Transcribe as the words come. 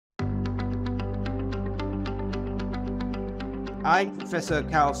I'm Professor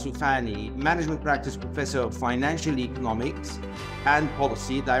Khal Soufani, Management Practice Professor of Financial Economics and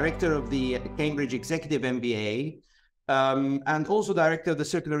Policy, Director of the Cambridge Executive MBA, and also Director of the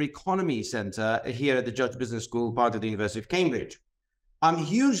Circular Economy Center here at the Judge Business School, part of the University of Cambridge. I'm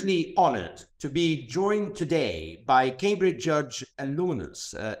hugely honored to be joined today by Cambridge Judge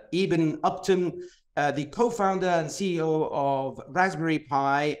alumnus, Eben Upton, the co-founder and CEO of Raspberry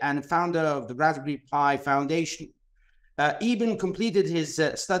Pi and founder of the Raspberry Pi Foundation. Eben completed his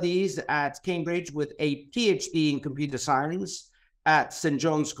studies at Cambridge with a PhD in computer science at St.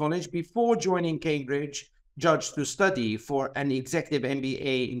 John's College before joining Cambridge Judge to study for an executive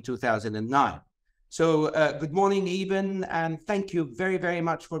MBA in 2009. So good morning, Eben, and thank you very, very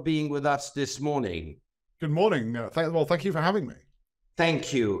much for being with us this morning. Good morning. Thank you for having me.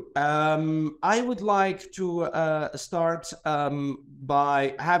 Thank you. I would like to start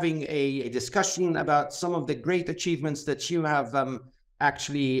by having a discussion about some of the great achievements that you have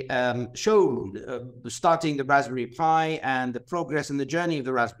actually shown, starting the Raspberry Pi and the progress and the journey of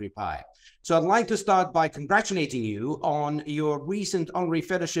the Raspberry Pi. So I'd like to start by congratulating you on your recent honorary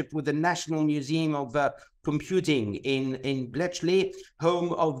fellowship with the National Museum of Computing in Bletchley,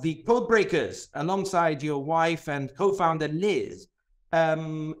 home of the Codebreakers, alongside your wife and co-founder Liz.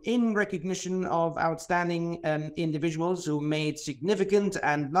 In recognition of outstanding individuals who made significant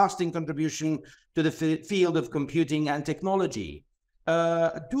and lasting contribution to the field of computing and technology.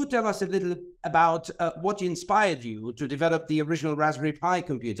 Do tell us a little about what inspired you to develop the original Raspberry Pi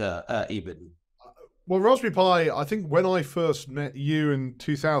computer, Eben. Well, Raspberry Pi, I think when I first met you in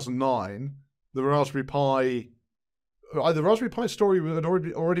 2009, the Raspberry Pi story had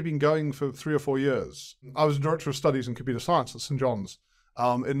already been going for 3 or 4 years. I was Director of Studies in Computer Science at St. John's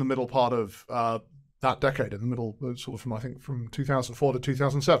in the middle part of that decade, in the middle, sort of from 2004 to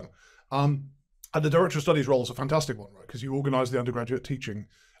 2007. And the Director of Studies role is a fantastic one, right? Because you organise the undergraduate teaching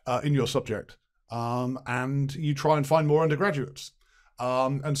in your subject and you try and find more undergraduates.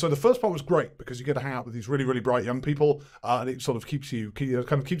 And so the first part was great because you get to hang out with these really, really bright young people, and it sort of keeps you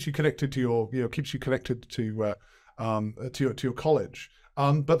connected to your college.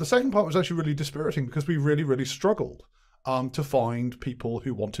 But the second part was actually really dispiriting because we really, really struggled to find people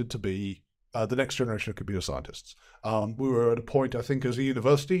who wanted to be the next generation of computer scientists. We were at a point, I think, as a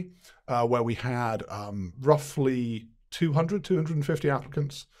university where we had roughly 250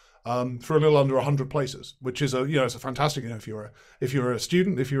 applicants for a little under 100 places, which is it's a fantastic, if you're a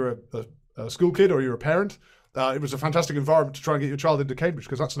student, if you're a school kid or you're a parent, it was a fantastic environment to try and get your child into Cambridge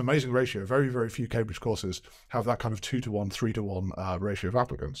because that's an amazing ratio. Very, very few Cambridge courses have that kind of 2-to-1, 3-to-1 ratio of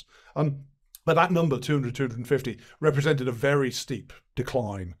applicants. But that number, 200, 250, represented a very steep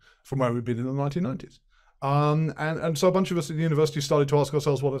decline from where we'd been in the 1990s. And so a bunch of us at the university started to ask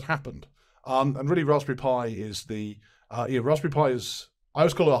ourselves what had happened. And really Raspberry Pi is Raspberry Pi is, I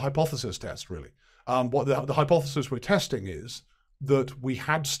always call it a hypothesis test, really. What the hypothesis we're testing is that we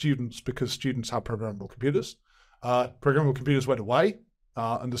had students because students had programmable computers. Programmable computers went away,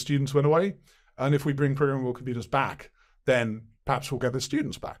 and the students went away. And if we bring programmable computers back, then perhaps we'll get the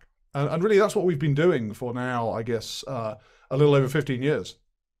students back. And really, that's what we've been doing for now, I guess, a little over 15 years,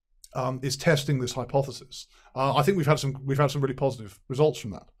 is testing this hypothesis. I think we've had some really positive results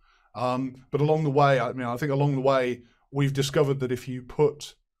from that. But along the way, I think along the way, we've discovered that if you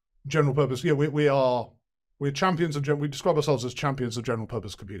put general purpose, we're champions of we describe ourselves as champions of general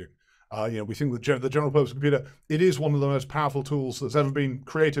purpose computing. We think that the general purpose computer, it is one of the most powerful tools that's ever been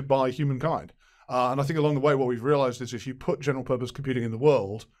created by humankind. And I think along the way, what we've realized is if you put general purpose computing in the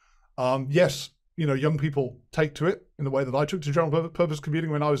world, yes, young people take to it in the way that I took to general purpose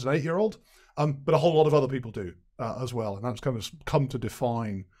computing when I was an 8-year-old, but a whole lot of other people do as well. And that's kind of come to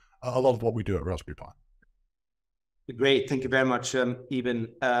define a lot of what we do at Raspberry Pi. Great. Thank you very much, Eben.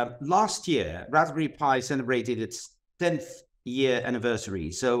 Last year, Raspberry Pi celebrated its 10th year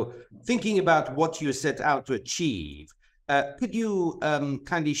anniversary. So thinking about what you set out to achieve, could you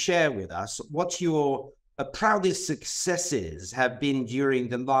kindly share with us what your proudest successes have been during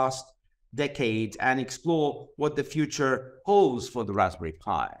the last decade and explore what the future holds for the Raspberry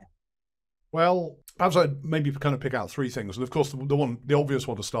Pi? Well, perhaps I'd maybe kind of pick out 3 things. And of course, the obvious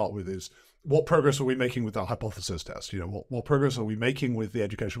one to start with is what progress are we making with our hypothesis test? What progress are we making with the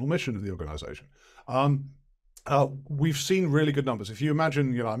educational mission of the organization? We've seen really good numbers. If you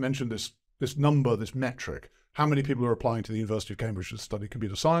imagine, I mentioned this number, this metric, how many people are applying to the University of Cambridge to study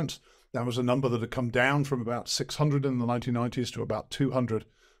computer science. That was a number that had come down from about 600 in the 1990s to about 200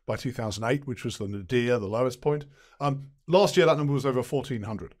 by 2008, which was the nadir, the lowest point. Last year, that number was over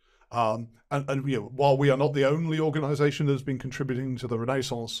 1,400. While we are not the only organization that has been contributing to the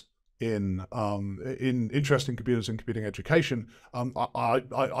renaissance in interest in computers and computing education,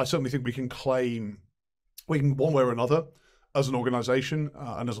 I certainly think we can claim, one way or another, as an organization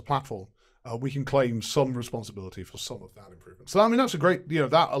and as a platform, we can claim some responsibility for some of that improvement. So I mean, that's a great,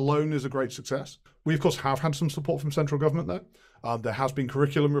 that alone is a great success. We of course have had some support from central government there. There has been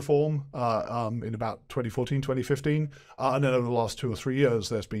curriculum reform in about 2014, 2015, and then over the last 2 or 3 years,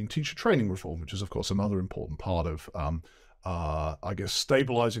 there's been teacher training reform, which is of course another important part of, I guess,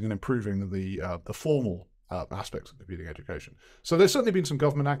 stabilizing and improving the formal aspects of computing education. So there's certainly been some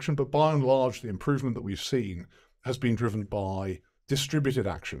government action, but by and large, the improvement that we've seen has been driven by distributed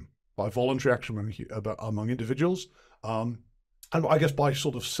action, by voluntary action among individuals, and I guess by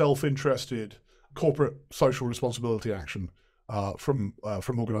sort of self-interested corporate social responsibility action from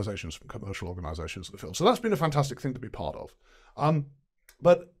organizations, from commercial organizations in the field. So that's been a fantastic thing to be part of.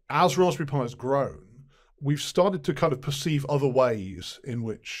 But as Raspberry Pi has grown, we've started to kind of perceive other ways in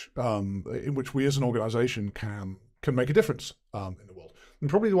which we as an organization can make a difference in the world. And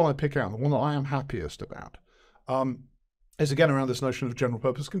probably the one I pick out, the one that I am happiest about, is again around this notion of general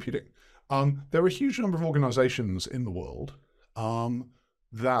purpose computing. There are a huge number of organizations in the world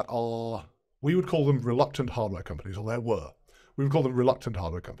that are, we would call them reluctant hardware companies, or there were. We would call them reluctant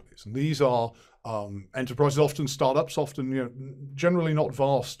hardware companies. And these are enterprises, often startups, generally not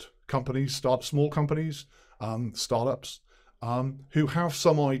vast companies, small companies, startups, who have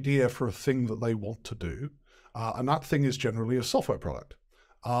some idea for a thing that they want to do. And that thing is generally a software product.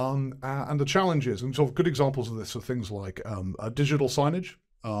 And the challenges, and sort of good examples of this are things like digital signage,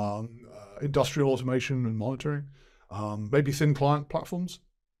 industrial automation and monitoring, maybe thin client platforms.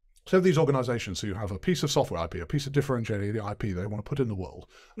 So these organizations who have a piece of software IP, a piece of differentiated IP they want to put in the world.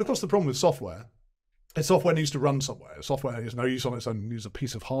 And of course, the problem with software is software needs to run somewhere. Software has no use on its own, it needs a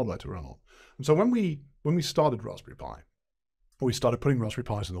piece of hardware to run on. And so when we started Raspberry Pi, we started putting Raspberry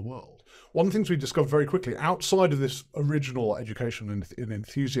Pis in the world, one of the things we discovered very quickly, outside of this original education and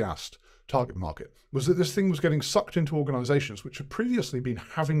enthusiast target market, was that this thing was getting sucked into organizations which had previously been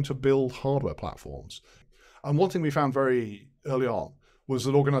having to build hardware platforms. And one thing we found very early on was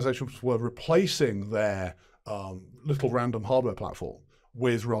that organizations were replacing their little random hardware platform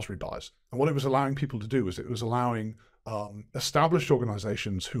with Raspberry Pis. And what it was allowing people to do was it was allowing established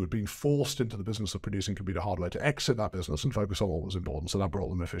organizations who had been forced into the business of producing computer hardware to exit that business and focus on what was important. So that brought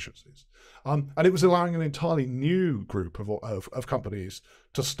them efficiencies. And it was allowing an entirely new group of companies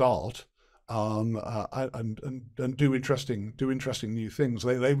to start and do interesting new things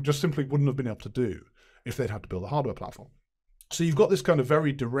they just simply wouldn't have been able to do if they'd had to build a hardware platform. So you've got this kind of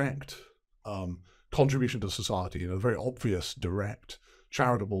very direct contribution to society, a very obvious, direct,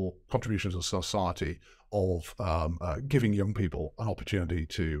 charitable contribution to society of giving young people an opportunity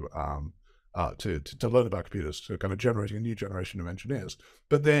to learn about computers, to kind of generating a new generation of engineers.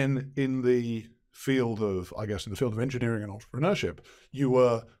 But then in the field of, engineering and entrepreneurship, you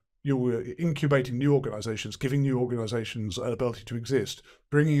were incubating new organizations, giving new organizations an ability to exist,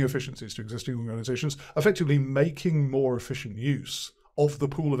 bringing efficiencies to existing organizations, effectively making more efficient use of the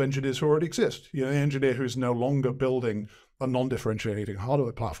pool of engineers who already exist. The engineer who is no longer building a non-differentiating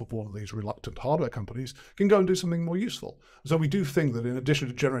hardware platform for one of these reluctant hardware companies can go and do something more useful. So we do think that in addition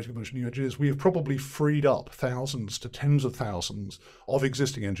to generating a bunch of new engineers, we have probably freed up thousands to tens of thousands of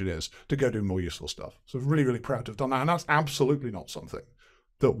existing engineers to go do more useful stuff. So really, really proud to have done that. And that's absolutely not something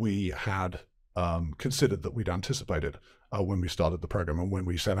that we had considered, that we'd anticipated when we started the program and when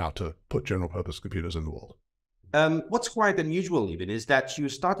we set out to put general purpose computers in the world. What's quite unusual even is that you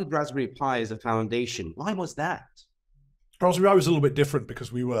started Raspberry Pi as a foundation. Why was that? Raspberry Pi was a little bit different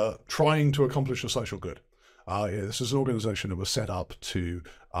because we were trying to accomplish a social good. This is an organization that was set up to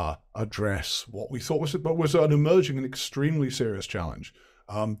address what we thought was an emerging and extremely serious challenge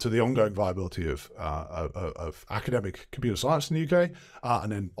to the ongoing viability of academic computer science in the UK,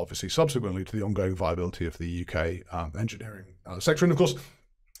 and then obviously subsequently to the ongoing viability of the UK engineering sector. And of course,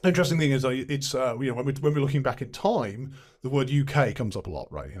 the interesting thing is it's when we're looking back in time, the word UK comes up a lot,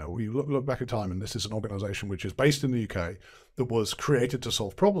 right? We look back in time, and this is an organization which is based in the UK that was created to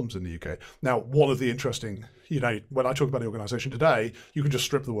solve problems in the UK. Now, one of the interesting, when I talk about the organization today, you can just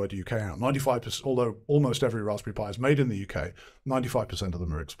strip the word UK out. 95%, although almost every Raspberry Pi is made in the UK, 95% of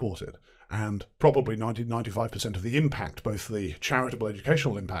them are exported. And probably 95% of the impact, both the charitable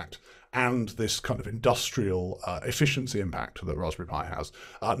educational impact and this kind of industrial efficiency impact that Raspberry Pi has,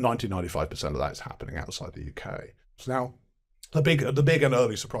 95% of that is happening outside the UK. So now, the big and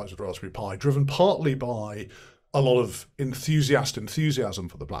early surprise with Raspberry Pi, driven partly by a lot of enthusiasm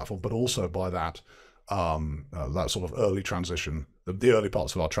for the platform, but also by that sort of early transition, the early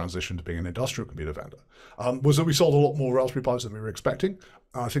parts of our transition to being an industrial computer vendor, was that we sold a lot more Raspberry Pis than we were expecting.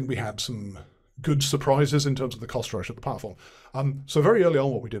 I think we had some good surprises in terms of the cost structure of the platform. So very early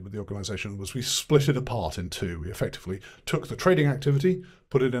on, what we did with the organization was we split it apart in two. We effectively took the trading activity,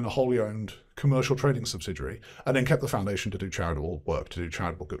 put it in a wholly owned commercial trading subsidiary, and then kept the foundation to do charitable work, to do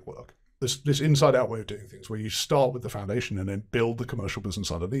charitable good work. This inside-out way of doing things, where you start with the foundation and then build the commercial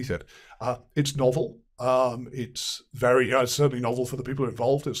business underneath it. It's novel. It's certainly novel for the people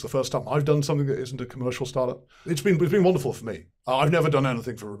involved. It's the first time I've done something that isn't a commercial startup. It's been wonderful for me. I've never done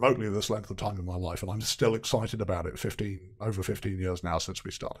anything for remotely this length of time in my life, and I'm still excited about it. Over 15 years now since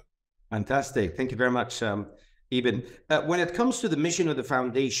we started. Fantastic. Thank you very much, Eben. When it comes to the mission of the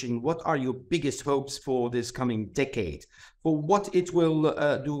foundation, what are your biggest hopes for this coming decade, for what it will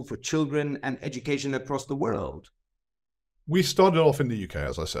do for children and education across the world? We started off in the UK,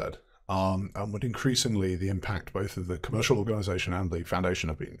 as I said, and with increasingly the impact both of the commercial organisation and the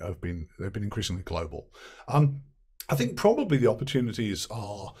foundation they've been increasingly global. I think probably the opportunities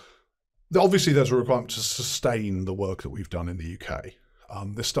are, obviously there's a requirement to sustain the work that we've done in the UK.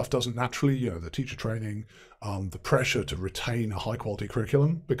 This stuff doesn't naturally, the teacher training, the pressure to retain a high quality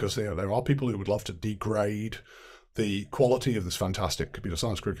curriculum, because there are people who would love to degrade the quality of this fantastic computer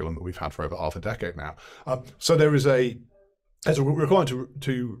science curriculum that we've had for over half a decade now. So there's a requirement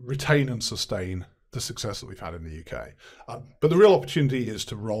to retain and sustain the success that we've had in the UK. But the real opportunity is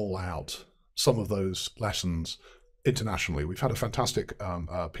to roll out some of those lessons internationally. We've had a fantastic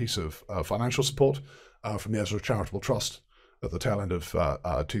piece of financial support from the Ezra Charitable Trust at the tail end of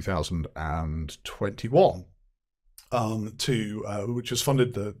 2021, which has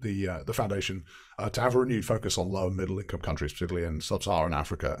funded the foundation to have a renewed focus on low and middle income countries, particularly in sub-Saharan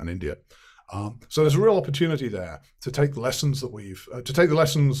Africa and India. So there's a real opportunity there to take the lessons that we've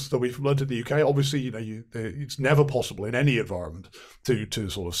learned in the UK. Obviously, it's never possible in any environment to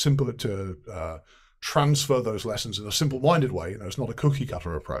transfer those lessons in a simple-minded way. It's not a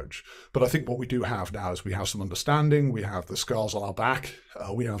cookie-cutter approach. But I think what we do have now is we have some understanding, we have the scars on our back,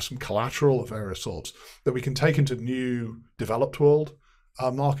 we have some collateral of various sorts that we can take into new developed world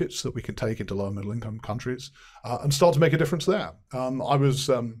markets, that we can take into low and middle income countries, and start to make a difference there. I was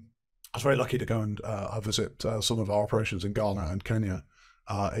very lucky to go and visit some of our operations in Ghana and Kenya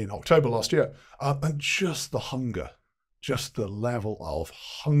in October last year, and just the level of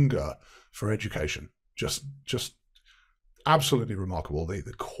hunger for education, just absolutely remarkable.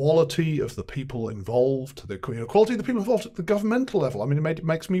 The quality of the people involved, the quality of the people involved at the governmental level. I mean, it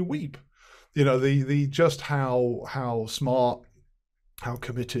makes me weep. The just how smart, how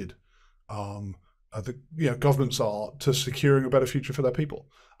committed governments are to securing a better future for their people.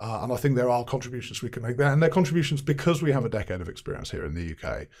 And I think there are contributions we can make there. And they're contributions because we have a decade of experience here in the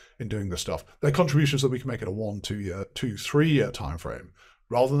UK in doing this stuff. They're contributions that we can make in a 1, 2 year, 2, 3 year time frame,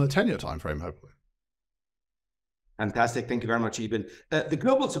 rather than a 10-year time frame, hopefully. Fantastic. Thank you very much, Eben. The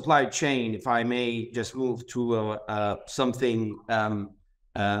global supply chain, if I may just move to something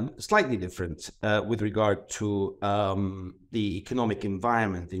slightly different with regard to the economic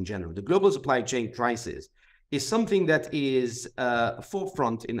environment in general. The global supply chain crisis is something that is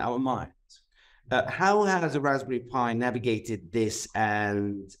forefront in our minds. How has the Raspberry Pi navigated this,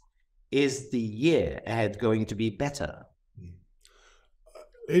 and is the year ahead going to be better?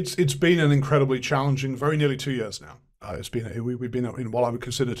 It's been an incredibly challenging, very nearly 2 years now. We've been in what I would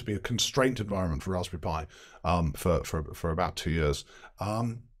consider to be a constraint environment for Raspberry Pi for about 2 years.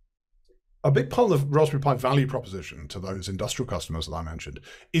 A big part of the Raspberry Pi value proposition to those industrial customers that I mentioned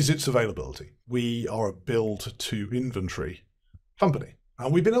is its availability. We are a build to inventory company,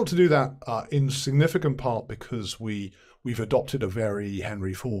 and we've been able to do that in significant part because we've adopted a very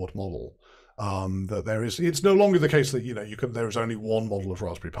Henry Ford model. It's no longer the case that there is only one model of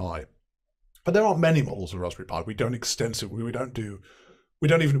Raspberry Pi, but there aren't many models of Raspberry Pi. We don't do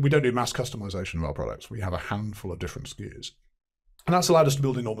mass customization of our products. We have a handful of different SKUs, and that's allowed us to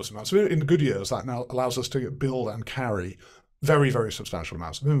build enormous amounts. So in the good years, that now allows us to build and carry very, very substantial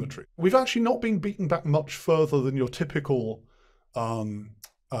amounts of inventory. We've actually not been beaten back much further than your typical for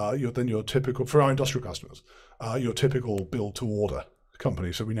our industrial customers, your typical build to order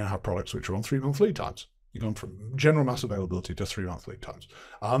company. So we now have products which are on 3-month lead times. You've gone from general mass availability to 3-month lead times.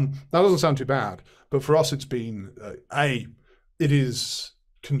 That doesn't sound too bad, but for us it's been, it is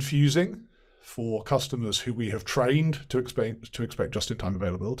confusing for customers who we have trained to expect just-in-time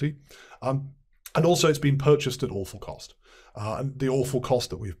availability. And also it's been purchased at awful cost. And the awful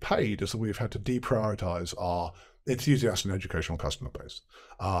cost that we've paid is that we've had to deprioritize our enthusiast and educational customer base.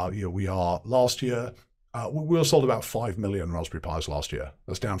 Last year, we sold about 5 million Raspberry Pis last year.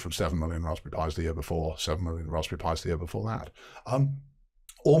 That's down from 7 million Raspberry Pis the year before, 7 million Raspberry Pis the year before that.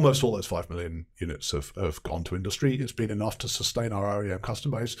 Almost all those 5 million units have gone to industry. It's been enough to sustain our OEM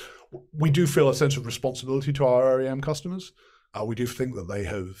customer base. We do feel a sense of responsibility to our OEM customers. We do think that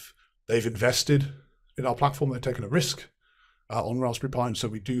they've invested in our platform. They've taken a risk on Raspberry Pi, and so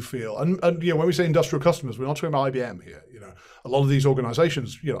we do feel, and when we say industrial customers, we're not talking about IBM here. A lot of these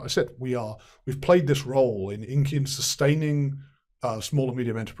organizations, I said we've played this role in sustaining small and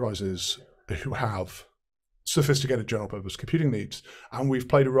medium enterprises who have sophisticated general purpose computing needs, and we've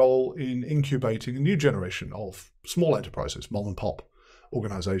played a role in incubating a new generation of small enterprises, mom and pop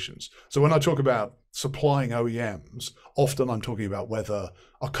organizations. So when I talk about supplying OEMs, often I'm talking about whether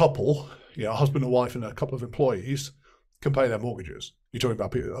a couple, a husband and wife and a couple of employees, can pay their mortgages. You're talking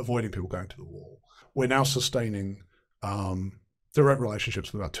about avoiding people going to the wall. We're now sustaining direct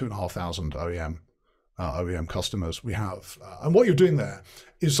relationships with about 2,500 OEM customers. We have, and what you're doing there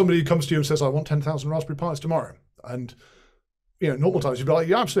is somebody who comes to you and says, I want 10,000 Raspberry Pis tomorrow. And normal times you'd be like,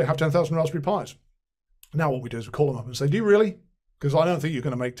 you absolutely have 10,000 Raspberry Pis. Now what we do is we call them up and say, do you really? Because I don't think you're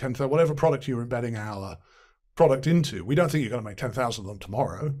going to make 10,000, whatever product you're embedding our product into, we don't think you're going to make 10,000 of them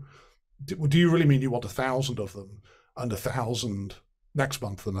tomorrow. Do you really mean you want 1,000 of them and 1,000 next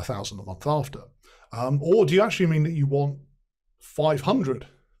month and 1,000 the month after? Or do you actually mean that you want 500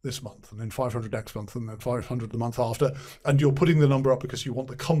 this month and then 500 next month and then 500 the month after, and you're putting the number up because you want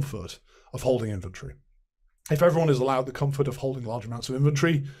the comfort of holding inventory? If everyone is allowed the comfort of holding large amounts of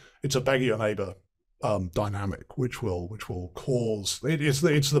inventory, it's a beggar your neighbor dynamic, which will cause it's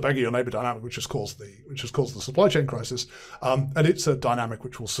the beggar your neighbor dynamic which has caused the supply chain crisis, and it's a dynamic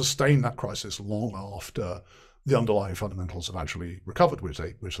which will sustain that crisis long after the underlying fundamentals have actually recovered, which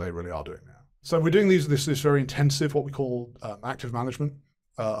they really are doing now. So we're doing this very intensive, what we call active management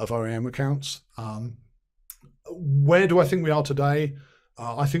of OEM accounts. Where do I think we are today?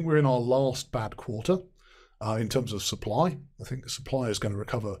 I think we're in our last bad quarter in terms of supply. I think the supply is going to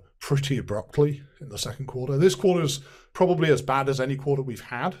recover pretty abruptly in the second quarter. This quarter is probably as bad as any quarter we've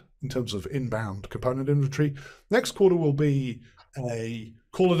had in terms of inbound component inventory. Next quarter will be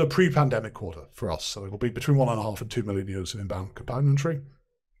call it a pre-pandemic quarter for us. So it'll be between 1.5 and 2 million units of inbound component inventory.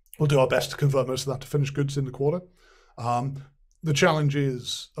 We'll do our best to convert most of that to finished goods in the quarter. The challenge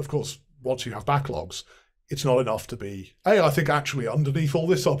is, of course, once you have backlogs, it's not enough to be, I think actually underneath all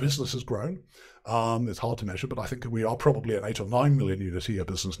this, our business has grown. It's hard to measure, but I think we are probably an 8 or 9 million unit a year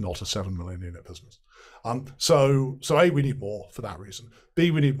business, not a 7 million unit business. So A, we need more for that reason.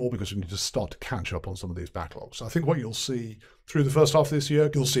 B, we need more because we need to start to catch up on some of these backlogs. So I think what you'll see through the first half of this year,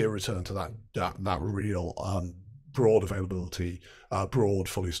 you'll see a return to that real broad availability, broad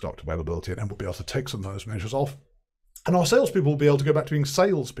fully stocked availability, and then we'll be able to take some of those measures off. And our salespeople will be able to go back to being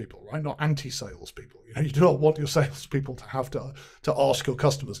salespeople, right? Not anti-salespeople. You do not want your salespeople to have to ask your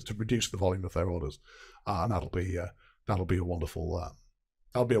customers to reduce the volume of their orders, and that'll be a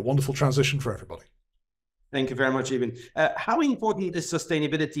wonderful transition for everybody. Thank you very much, Eben. How important is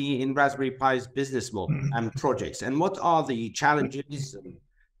sustainability in Raspberry Pi's business model and projects, and what are the challenges and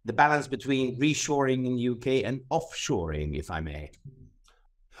the balance between reshoring in the UK and offshoring, if I may?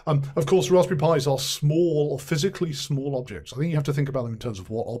 Of course, Raspberry Pis are small or physically small objects. I think you have to think about them in terms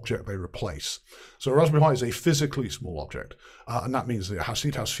of what object they replace. So a Raspberry Pi is a physically small object, and that means that it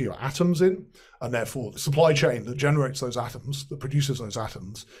has fewer atoms in, and therefore the supply chain that generates those atoms, that produces those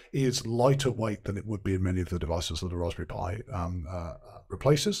atoms, is lighter weight than it would be in many of the devices that a Raspberry Pi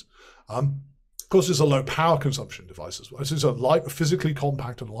replaces. Of course, it's a low power consumption device as well. This is a physically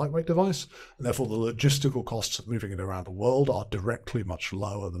compact and lightweight device, and therefore the logistical costs of moving it around the world are directly much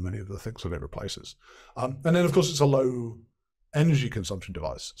lower than many of the things that it replaces. And then, of course, it's a low energy consumption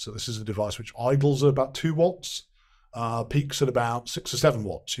device. So this is a device which idles at about 2 watts, peaks at about 6 or 7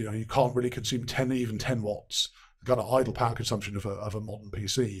 watts. You can't really consume even 10 watts. The kind of idle power consumption of a modern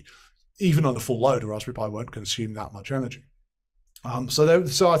PC, even on a full load, a Raspberry Pi won't consume that much energy.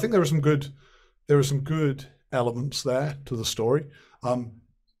 So I think there are some good elements there to the story.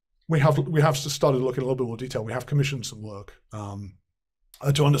 We have started looking a little bit more detail. We have commissioned some work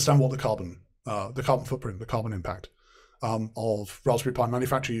to understand what the carbon footprint, the carbon impact of Raspberry Pi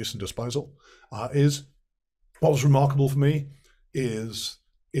manufacture, use, and disposal is. What was remarkable for me is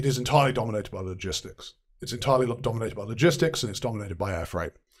it is entirely dominated by logistics. It's entirely dominated by logistics, and it's dominated by air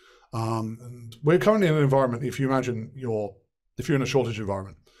freight. And we're currently in an environment, if you imagine if you're in a shortage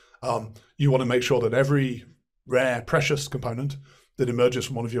environment, you want to make sure that every rare, precious component that emerges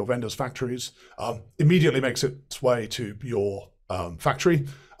from one of your vendor's factories immediately makes its way to your factory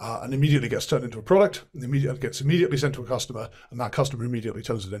and immediately gets turned into a product, and gets immediately sent to a customer, and that customer immediately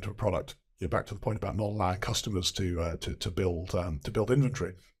turns it into a product. You're back to the point about not allowing customers to build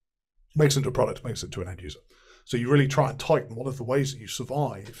inventory. Makes it into a product, makes it to an end user. So you really try and tighten. One of the ways that you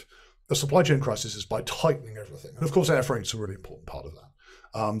survive a supply chain crisis is by tightening everything. And of course, air freight's a really important part of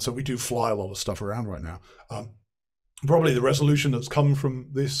that. So we do fly a lot of stuff around right now. Probably the resolution that's come from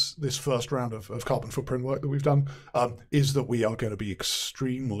this first round of carbon footprint work that we've done is that we are going to be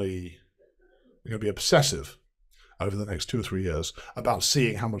we're going to be obsessive over the next 2 or 3 years about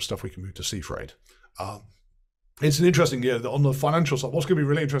seeing how much stuff we can move to sea freight. It's an interesting year. On the financial side, what's going to be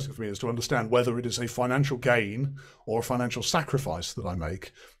really interesting for me is to understand whether it is a financial gain or a financial sacrifice that I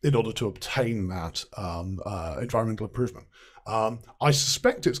make in order to obtain that environmental improvement. I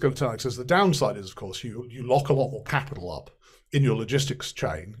suspect it's going to turn out, because the downside is, of course, you lock a lot more capital up in your logistics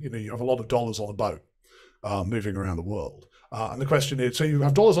chain. You have a lot of dollars on a boat moving around the world. And the question is, so you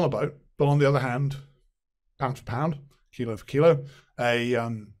have dollars on a boat, but on the other hand, pound for pound, kilo for kilo,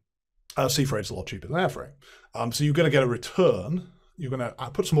 sea freight is a lot cheaper than air freight. So you're going to get a return. You're going to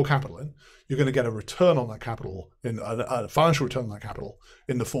put some more capital in. You're going to get a return on that capital, a financial return on that capital,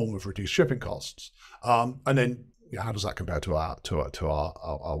 in the form of reduced shipping costs. And then, how does that compare to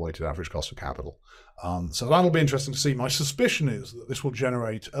our weighted average cost of capital? So that'll be interesting to see. My suspicion is that this will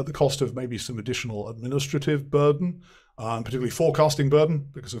generate, at the cost of maybe some additional administrative burden, particularly forecasting burden,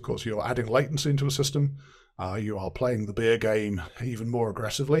 because of course you're adding latency into a system. You are playing the beer game even more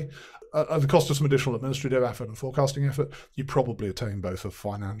aggressively. At the cost of some additional administrative effort and forecasting effort, you probably attain both a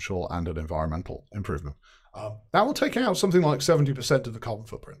financial and an environmental improvement. That will take out something like 70% of the carbon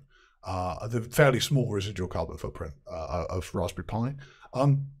footprint, the fairly small residual carbon footprint of Raspberry Pi.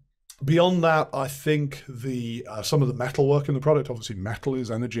 Beyond that, I think some of the metal work in the product, obviously metal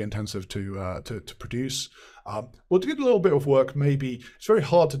is energy intensive to produce. We'll do a little bit of work. Maybe it's very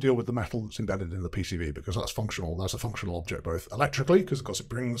hard to deal with the metal that's embedded in the PCB, because that's functional. That's a functional object, both electrically, because of course it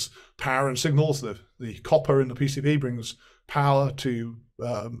brings power and signals. The copper in the PCB brings power to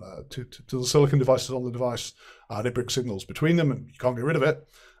the silicon devices on the device, and it brings signals between them, and you can't get rid of it.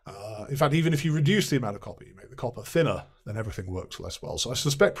 In fact, even if you reduce the amount of copper, you make the copper thinner, then everything works less well. So I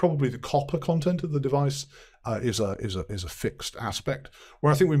suspect probably the copper content of the device is a fixed aspect.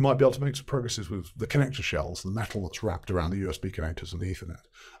 Where I think we might be able to make some progresses with the connector shells, the metal that's wrapped around the USB connectors and the Ethernet.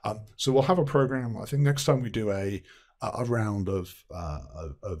 So we'll have a program. I think next time we do a round of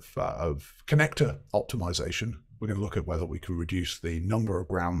connector optimization, we're going to look at whether we can reduce the number of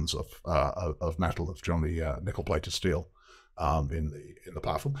grams of metal that's generally nickel-plated steel in the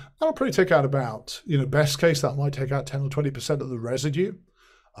platform. That'll probably take out about, best case, that might take out 10 or 20% of the residue.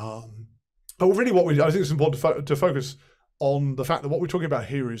 But really I think it's important to focus on the fact that what we're talking about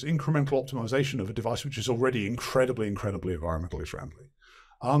here is incremental optimization of a device which is already incredibly environmentally friendly.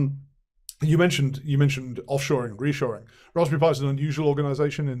 You mentioned offshoring and reshoring. Raspberry Pi is an unusual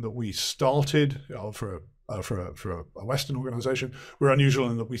organization in that we started, for a Western organization, we're unusual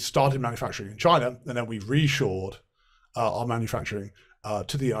in that we started manufacturing in China, and then we reshored our manufacturing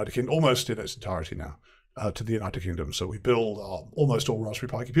to the United Kingdom, almost in its entirety now, to the United Kingdom. So we build almost all Raspberry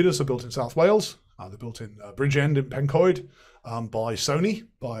Pi computers are built in South Wales. They're built in Bridgend in Pencoed by Sony,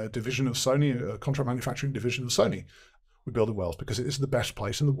 by a division of Sony, a contract manufacturing division of Sony. We build in Wales because it is the best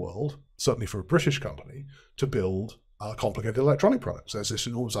place in the world, certainly for a British company, to build complicated electronic products. There's this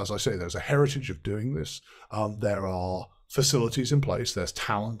enormous, as I say, there's a heritage of doing this. There are facilities in place, there's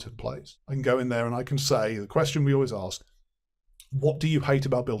talent in place. I can go in there and I can say, the question we always ask, what do you hate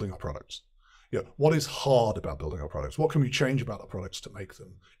about building our products? What is hard about building our products? What can we change about our products to make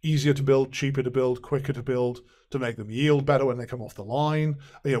them easier to build, cheaper to build, quicker to build, to make them yield better when they come off the line?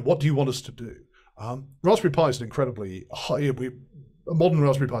 What do you want us to do? Raspberry Pi is an incredibly high, a modern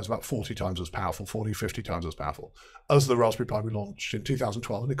Raspberry Pi is about 40 times as powerful, 40, 50 times as powerful as the Raspberry Pi we launched in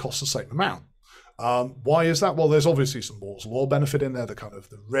 2012, and it costs the same amount. Why is that? Well, there's obviously some Moore's Law benefit in there,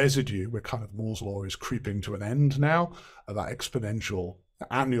 the residue where Moore's Law is creeping to an end now, that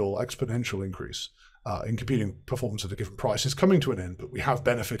annual exponential increase in computing performance at a given price is coming to an end, but we have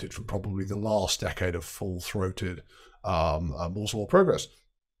benefited from probably the last decade of full-throated Moore's Law progress.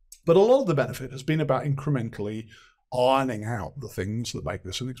 But a lot of the benefit has been about incrementally ironing out the things that make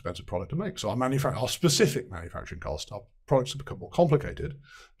this an expensive product to make. So our specific manufacturing cost, our products have become more complicated,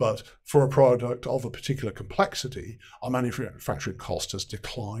 but for a product of a particular complexity, our manufacturing cost has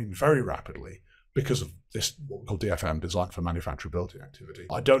declined very rapidly because of this, what we call DFM, design for manufacturability activity.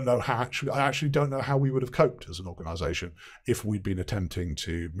 I actually don't know how we would have coped as an organization if we'd been attempting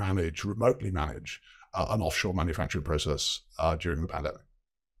to remotely manage an offshore manufacturing process during the pandemic.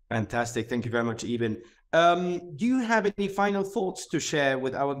 Fantastic. Thank you very much, Eben. Do you have any final thoughts to share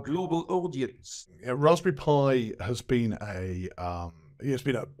with our global audience? Raspberry Pi has been a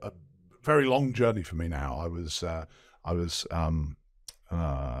very long journey for me now. I was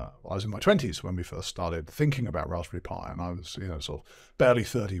I was in my 20s when we first started thinking about Raspberry Pi, and I was sort of barely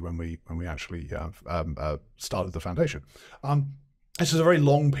 30 when we actually started the foundation. This is a very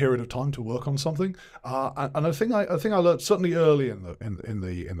long period of time to work on something, and a thing I learned certainly early in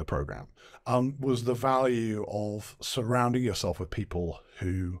the program was the value of surrounding yourself with people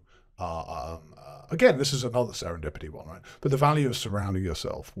who are again, this is another serendipity one, right? But the value of surrounding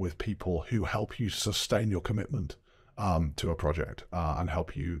yourself with people who help you sustain your commitment to a project and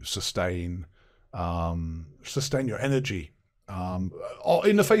help you sustain your energy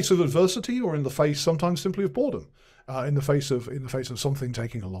in the face of adversity, or in the face sometimes simply of boredom. In the face of something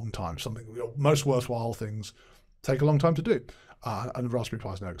taking a long time, something, most worthwhile things take a long time to do, and Raspberry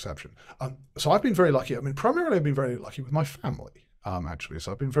Pi is no exception. So I've been very lucky. I mean, primarily I've been very lucky with my family, actually.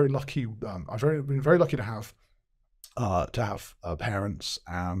 So I've been very lucky. I've been very lucky to have parents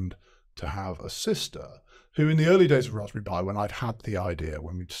and to have a sister who, in the early days of Raspberry Pi, when I'd had the idea,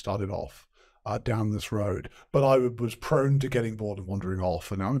 when we started off down this road, but I was prone to getting bored and wandering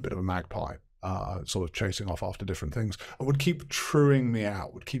off, and I'm a bit of a magpie. Sort of chasing off after different things, and would keep truing me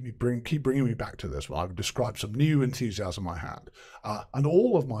out, would keep bringing me back to this. Well, I would describe some new enthusiasm I had, and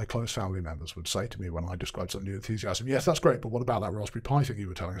all of my close family members would say to me when I described some new enthusiasm, "Yes, that's great, but what about that Raspberry Pi thing you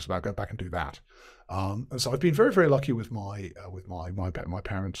were telling us about? Go back and do that." And so I've been very, very lucky with my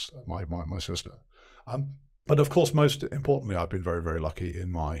parents, my sister, but of course, most importantly, I've been very, very lucky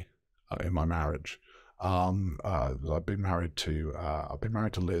in my marriage. I've been married to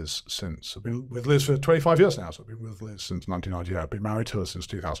Liz since, I've been with Liz for 25 years now. So I've been with Liz since 1998. I've been married to her since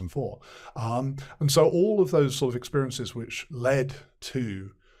 2004. And so all of those sort of experiences which led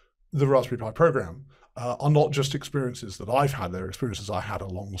to the Raspberry Pi program are not just experiences that I've had, they're experiences I had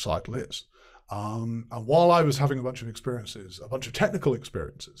alongside Liz. And while I was having a bunch of experiences, a bunch of technical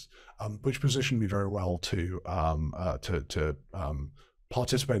experiences, which positioned me very well to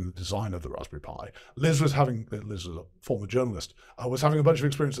participate in the design of the Raspberry Pi, Liz is a former journalist, was having a bunch of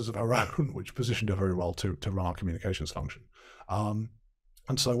experiences of her own, which positioned her very well to run our communications function. And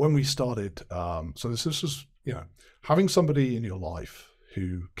so when we started, so this is, having somebody in your life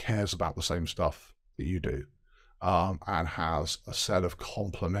who cares about the same stuff that you do, and has a set of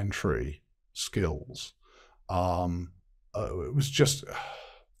complementary skills, it was just,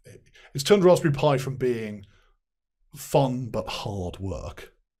 it's turned Raspberry Pi from being fun but hard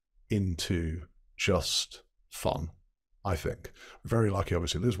work into just fun, I think. Very lucky,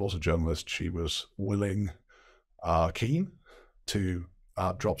 obviously. Liz was a journalist. She was willing, keen to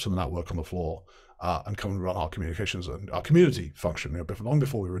drop some of that work on the floor and come and run our communications and our community function. Long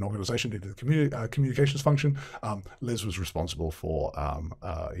before we were an organization that did the communications function, Liz was responsible for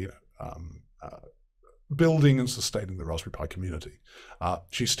building and sustaining the Raspberry Pi community.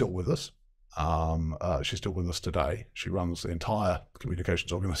 She's still with us. She's still with us today. She runs the entire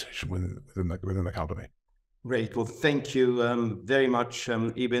communications organization within the company. Great. Well, thank you very much,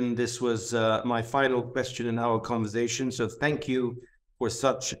 Eben. This was my final question in our conversation. So thank you for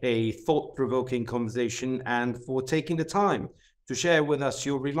such a thought-provoking conversation and for taking the time to share with us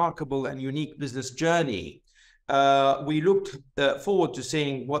your remarkable and unique business journey. We look forward to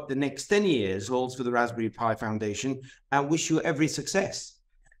seeing what the next 10 years holds for the Raspberry Pi Foundation, and wish you every success.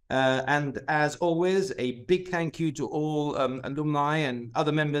 And as always, a big thank you to all alumni and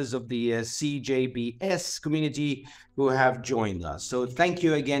other members of the CJBS community who have joined us. So thank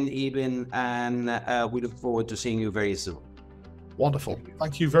you again, Eben, and we look forward to seeing you very soon. Wonderful.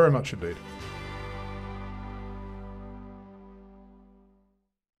 Thank you very much indeed.